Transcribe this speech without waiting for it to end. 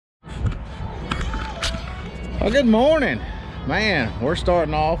Well, good morning, man. We're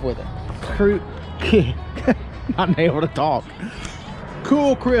starting off with a not able to talk.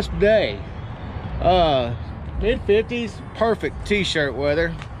 Cool, crisp day. Mid-50s, perfect t-shirt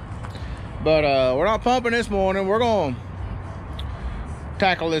weather. But we're not pumping this morning. We're gonna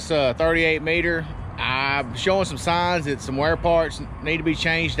tackle this 38 meter. I'm showing some signs that some wear parts need to be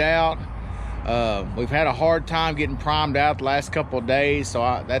changed out. We've had a hard time getting primed out the last couple of days, so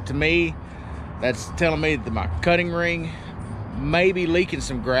that to me, that's telling me that my cutting ring may be leaking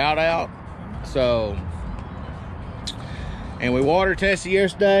some grout out. So, and we water tested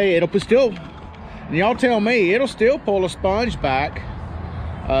yesterday. It'll still, y'all tell me, it'll still pull a sponge back.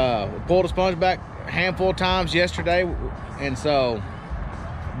 Pulled a sponge back a handful of times yesterday, and so,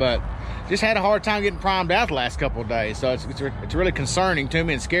 but just had a hard time getting primed out the last couple of days. So it's really concerning to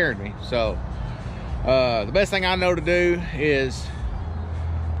me and scared me. So the best thing I know to do is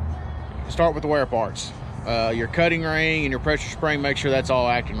start with the wear parts. Your cutting ring and your pressure spring, make sure that's all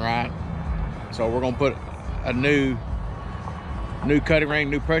acting right. So we're gonna put a new cutting ring,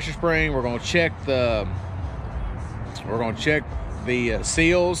 new pressure spring. We're gonna check the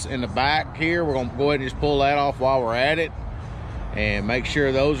seals in the back here. We're gonna go ahead and just pull that off while we're at it and make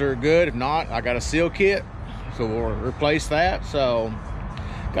sure those are good. If not, I got a seal kit, so we'll replace that. So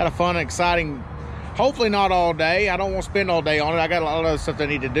got a fun, exciting, hopefully not all day. I don't want to spend all day on it. I got a lot of other stuff I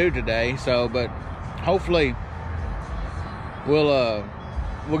need to do today. So, but hopefully we'll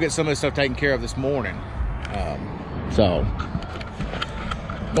get some of this stuff taken care of this morning. So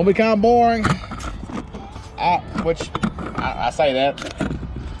gonna be kind of boring. I say that.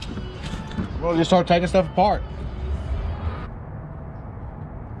 We'll just start taking stuff apart.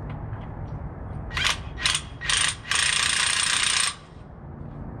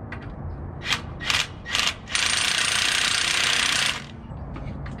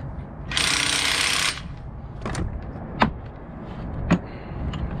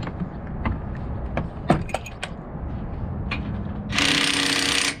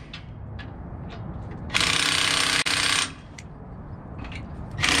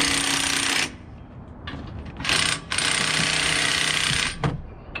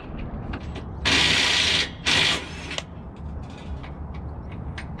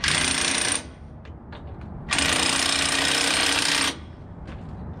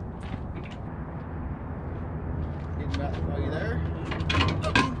 Are you there?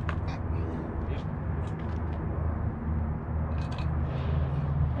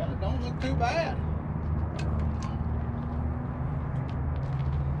 Well, it don't look too bad.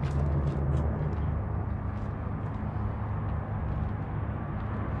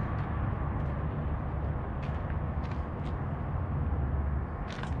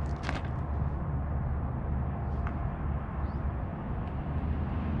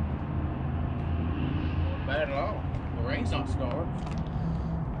 Not bad at all. The rain's not started.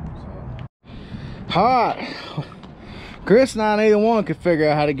 So. Hot. Chris and I, neither one could figure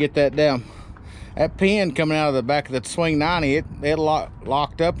out how to get that down. That pin coming out of the back of the swing 90, it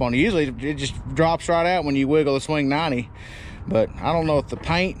locked up on it. Usually it just drops right out when you wiggle the swing 90. But I don't know if the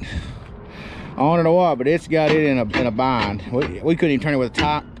paint on it or what, but it's got it in a bind. We couldn't even turn it with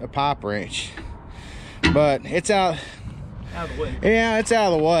a pipe wrench. But it's out of the way. Yeah, it's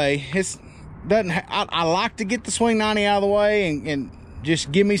out of the way. I like to get the swing 90 out of the way and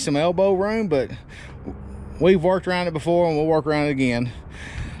just give me some elbow room, but we've worked around it before and we'll work around it again.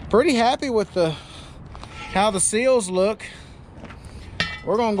 Pretty happy with how the seals look.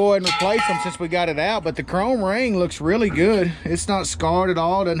 We're gonna go ahead and replace them since we got it out, but the chrome ring looks really good. It's not scarred at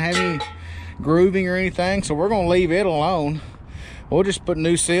all, doesn't have any grooving or anything, so we're gonna leave it alone. We'll just put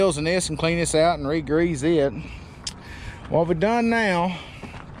new seals in this and clean this out and re-grease it. What we've done now,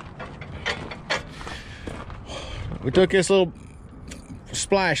 we took this little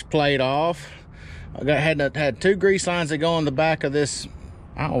splash plate off. I had two grease lines that go on the back of this.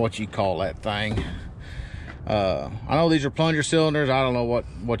 I don't know what you call that thing. I know these are plunger cylinders. I don't know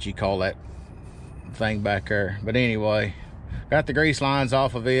what you call that thing back there. But anyway, got the grease lines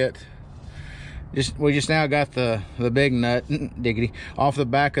off of it. We just now got the big nut diggity off the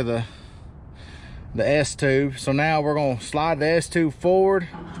back of the S tube. So now we're gonna slide the S tube forward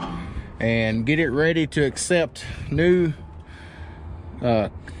and get it ready to accept new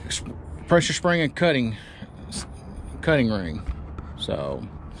pressure spring and cutting ring. So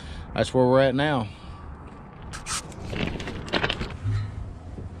that's where we're at now.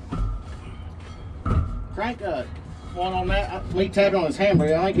 Crank one on that. Lee tapped on his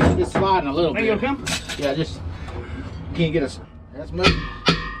hammer. I think it's sliding a little bit. There you go. Yeah, just can't get us. That's moving.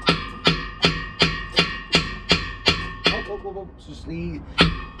 Just easy.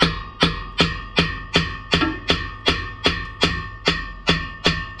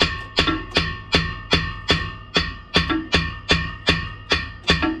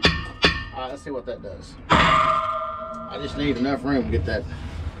 what that does. I just need enough room to get that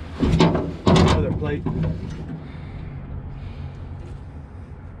other plate.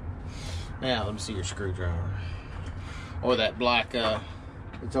 Now let me see your screwdriver. Or that black,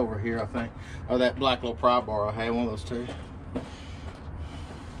 it's over here I think. Or that black little pry bar I had, one of those two.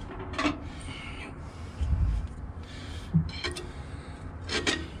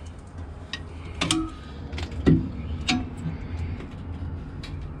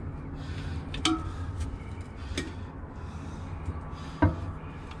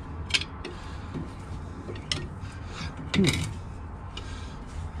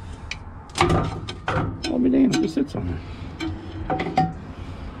 I'll be damned if it sits on there.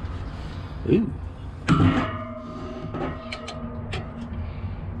 Ooh.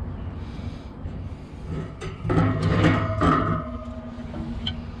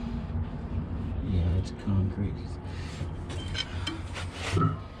 Yeah, it's concrete.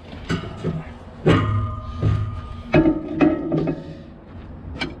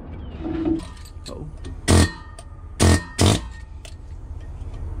 Oh.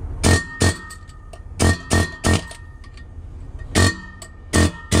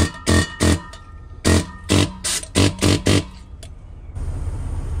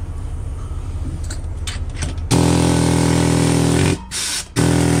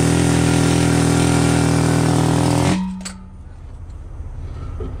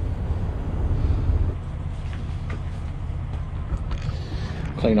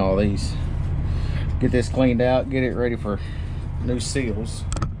 Clean all these. Get this cleaned out, get it ready for new seals.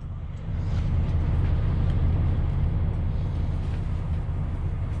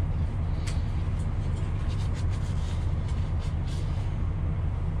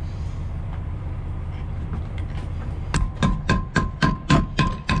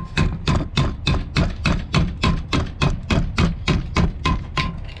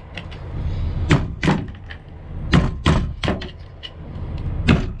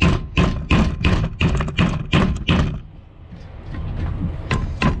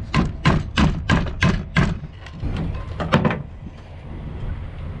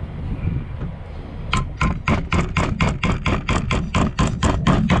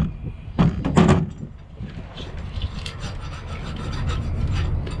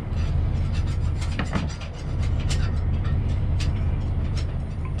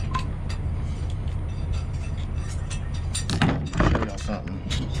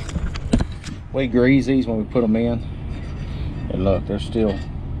 We grease these when we put them in, and look, there's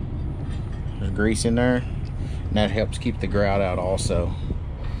grease in there, and that helps keep the grout out also.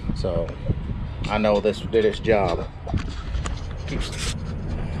 So I know this did its job.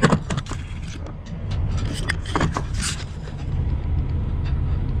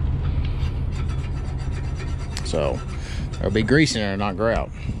 So there'll be grease in there, not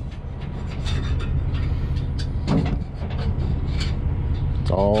grout. It's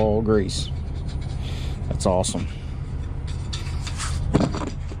all grease. That's awesome.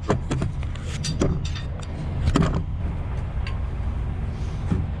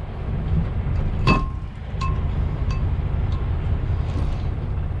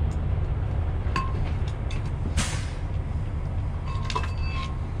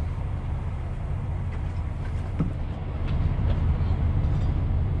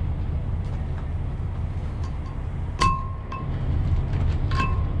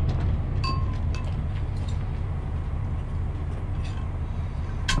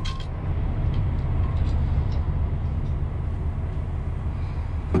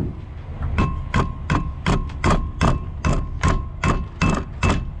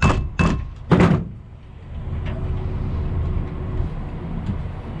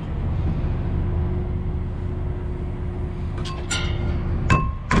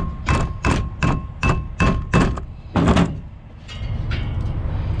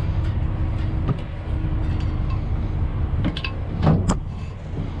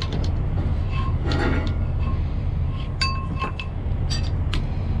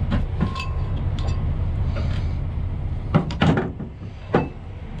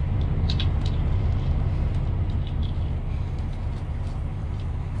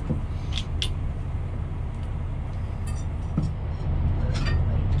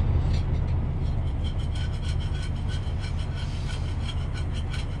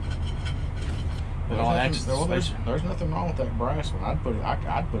 There's nothing wrong with that brass one. I'd put it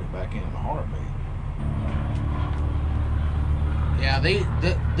back in a heartbeat. Yeah,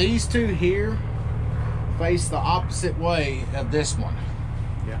 these two here face the opposite way of this one.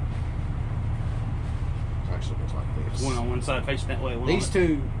 Yeah. It actually looks like this. One on one side facing that way. These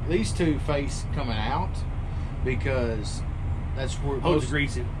two face coming out because that's where holds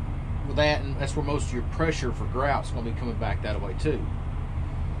grease in. with that, and that's where most of your pressure for grout's going to be coming back that way too.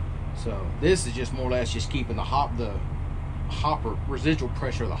 So this is just more or less just keeping the hopper residual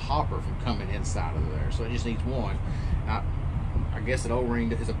pressure of the hopper from coming inside of there. So it just needs one. Now, I guess an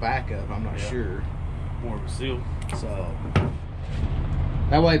O-ring is a backup. I'm not sure. More of a seal. So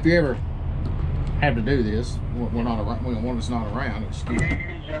that way, if you ever have to do this, we're not around. When it's not around, it's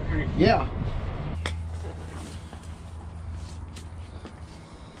yeah.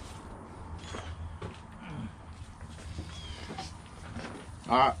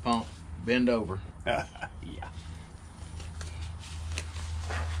 All right, pump. Bend over. Yeah.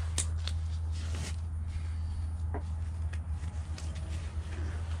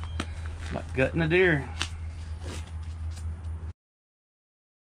 Like gutting a deer.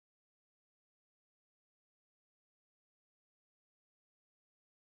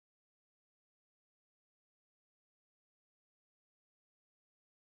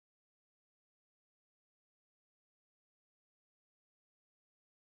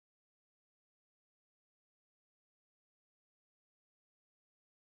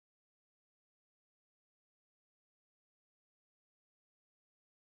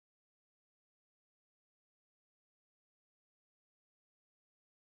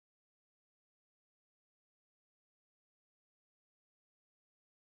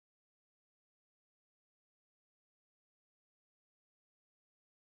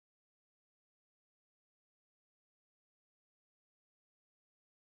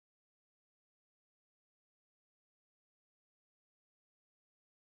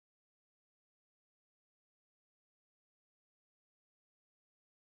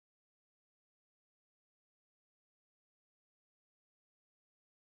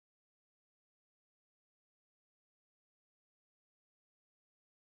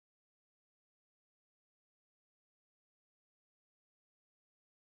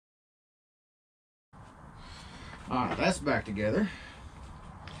 All right, that's back together.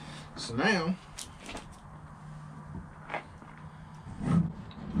 So now,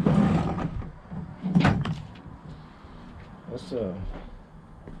 let's We'll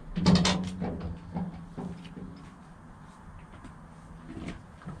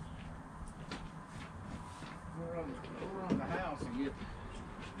run the house and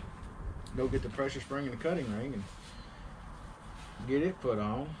go get the pressure spring and the cutting ring and get it put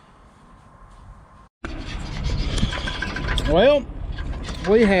on. Well,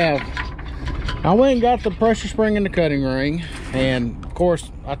 I went and got the pressure spring and the cutting ring, and of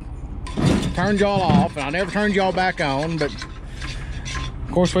course I turned y'all off, and I never turned y'all back on, but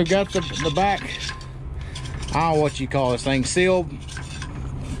of course we've got the back, I don't know what you call this thing, sealed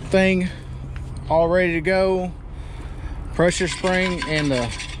thing all ready to go. Pressure spring and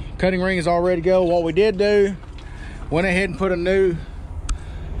the cutting ring is all ready to go. What we did do, went ahead and put a new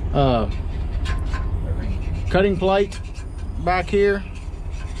cutting plate back here,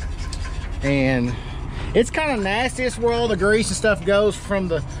 and it's kind of nasty. It's where all the grease and stuff goes from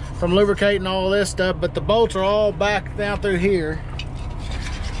lubricating all this stuff, but the bolts are all back down through here,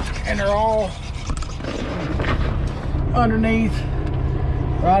 and they're all underneath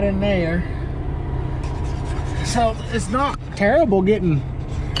right in there. So it's not terrible getting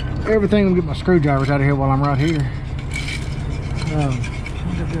everything. Let me get my screwdrivers out of here while I'm right here.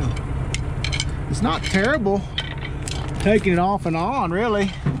 It's not terrible taking it off and on,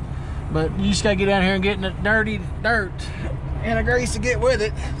 really, but you just gotta get down here and get in the dirty dirt and the grease to get with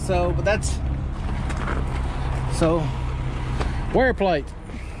it. So, but that's so wear plate.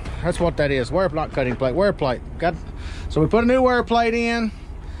 That's what that is. Not cutting plate. Wear plate. So we put a new wear plate in.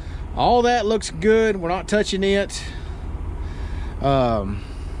 All that looks good. We're not touching it.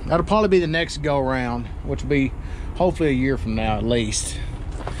 That'll probably be the next go around, which will be hopefully a year from now at least.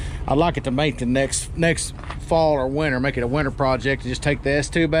 I'd like it to make the next fall or winter, make it a winter project, and just take the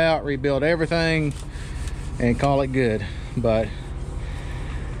S-tube out, rebuild everything, and call it good. But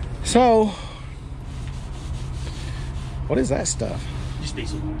so what is that stuff? Just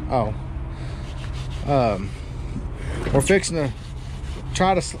diesel. Oh, we're fixing to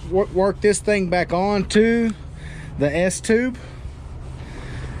try to work this thing back onto the S-tube,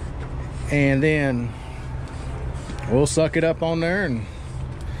 and then we'll suck it up on there, and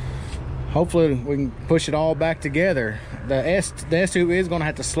hopefully we can push it all back together. The S-tube is going to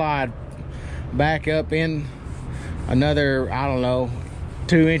have to slide back up in another, I don't know,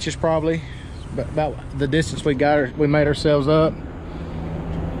 2 inches probably, but about the distance we made ourselves up.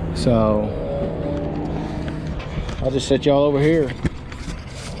 So I'll just set y'all over here.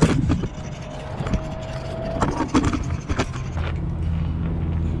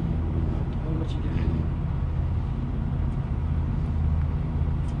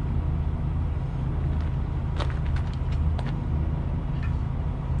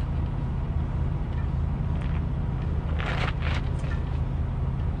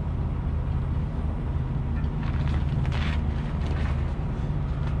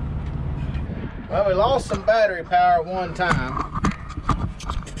 we lost some battery power at one time,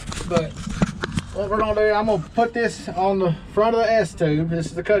 but what we're gonna do, I'm gonna put this on the front of the S tube. This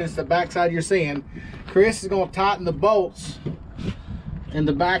is the cut, it's the back side you're seeing. Chris is gonna tighten the bolts in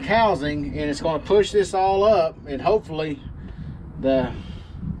the back housing, and it's gonna push this all up, and hopefully the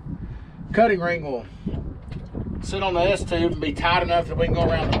cutting ring will sit on the S tube and be tight enough that we can go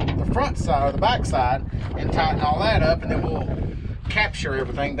around the front side or the back side and tighten all that up, and then we'll capture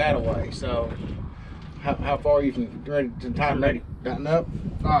everything that way. So how far you can ready to tighten up?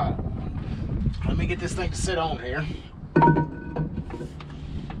 All right, let me get this thing to sit on here.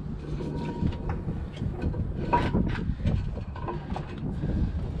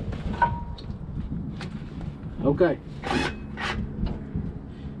 Okay.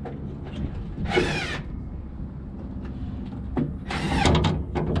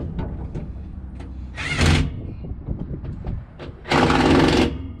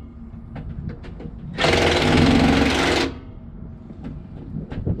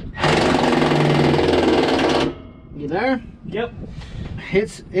 You there? Yep.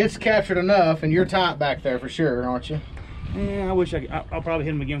 It's captured enough, and you're tight back there for sure, aren't you? Yeah, I wish I'll probably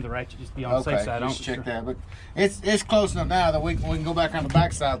hit him again with the ratchet just to be on the safe side. Just check that, but it's close enough now that we can go back on the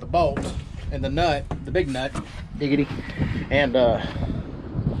back side of the bolt and the nut, the big nut, diggity, and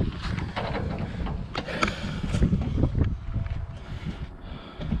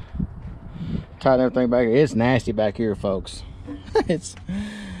tighten everything back here. It's nasty back here, folks. It's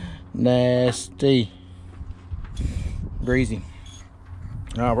nasty, greasy.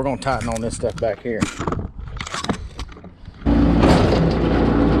 All right, we're gonna tighten on this stuff back here.